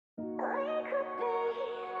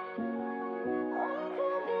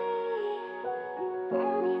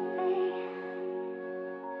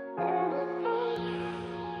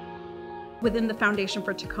Within the Foundation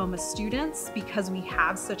for Tacoma Students, because we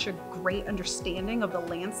have such a great understanding of the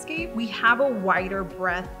landscape, we have a wider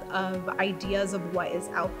breadth of ideas of what is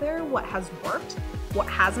out there, what has worked, what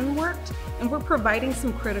hasn't worked, and we're providing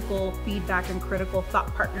some critical feedback and critical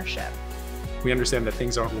thought partnership. We understand that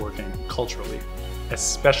things aren't working culturally,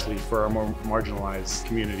 especially for our more marginalized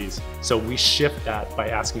communities. So we shift that by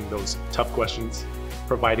asking those tough questions,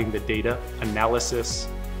 providing the data, analysis,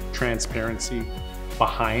 transparency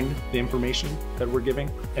behind the information that we're giving.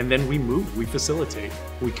 And then we move, we facilitate,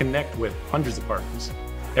 we connect with hundreds of partners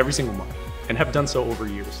every single month and have done so over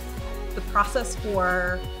years. The process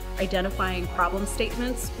for identifying problem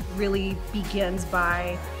statements really begins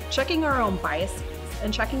by checking our own biases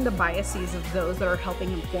and checking the biases of those that are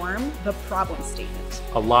helping inform the problem statement.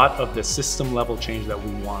 A lot of the system level change that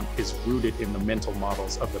we want is rooted in the mental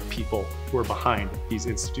models of the people who are behind these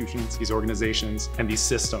institutions, these organizations, and these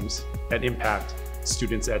systems that impact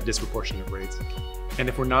students at disproportionate rates. And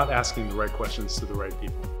if we're not asking the right questions to the right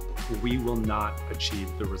people, we will not achieve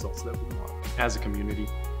the results that we want as a community,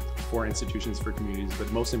 for institutions, for communities,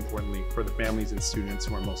 but most importantly, for the families and students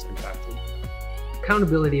who are most impacted.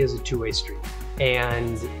 Accountability is a two-way street,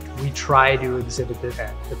 and we try to exhibit that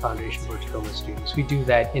at the Foundation for Tacoma Students. We do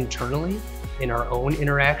that internally, in our own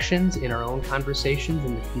interactions, in our own conversations,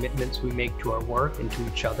 and the commitments we make to our work and to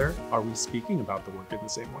each other. Are we speaking about the work in the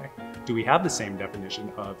same way? Do we have the same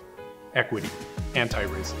definition of equity,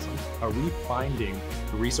 anti-racism? Are we finding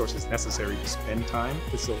the resources necessary to spend time,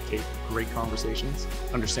 facilitate great conversations,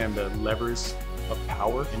 understand the levers of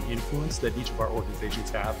power and influence that each of our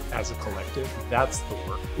organizations have as a collective? That's the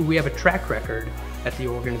work. We have a track record at the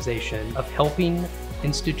organization of helping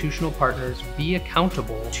institutional partners be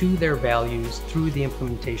accountable to their values through the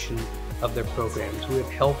implementation of their programs. We have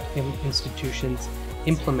helped institutions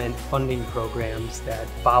implement funding programs that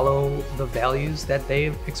follow the values that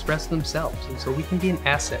they've expressed themselves. And so we can be an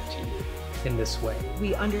asset to you in this way.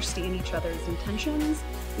 We understand each other's intentions,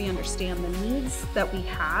 we understand the needs that we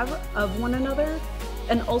have of one another,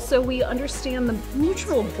 and also we understand the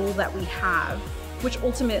mutual goal that we have, which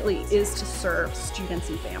ultimately is to serve students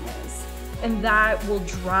and families. And that will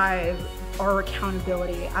drive our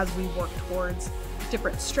accountability as we work towards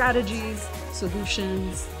different strategies,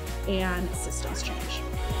 solutions, and systems change.